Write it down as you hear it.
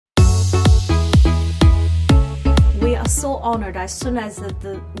so honored as soon as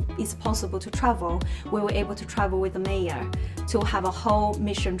it's possible to travel, we were able to travel with the mayor to have a whole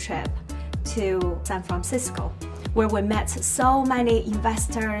mission trip to San Francisco, where we met so many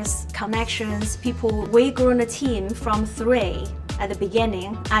investors, connections, people. We grew a team from 3 at the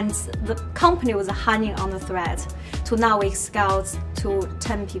beginning, and the company was hanging on the thread, to now we scaled to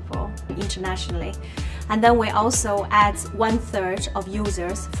 10 people internationally. And then we also add 1/3 of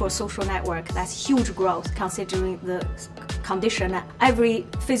users for social network. That's huge growth considering the condition that every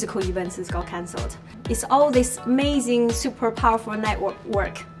physical event has got cancelled. It's all this amazing, super powerful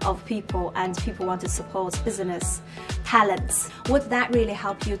network of people, and people want to support business talents. Would that really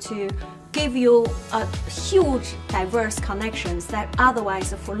help you to give you a huge, diverse connections that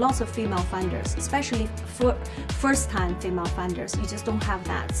otherwise for lots of female founders, especially for first-time female founders, you just don't have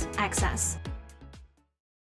that access.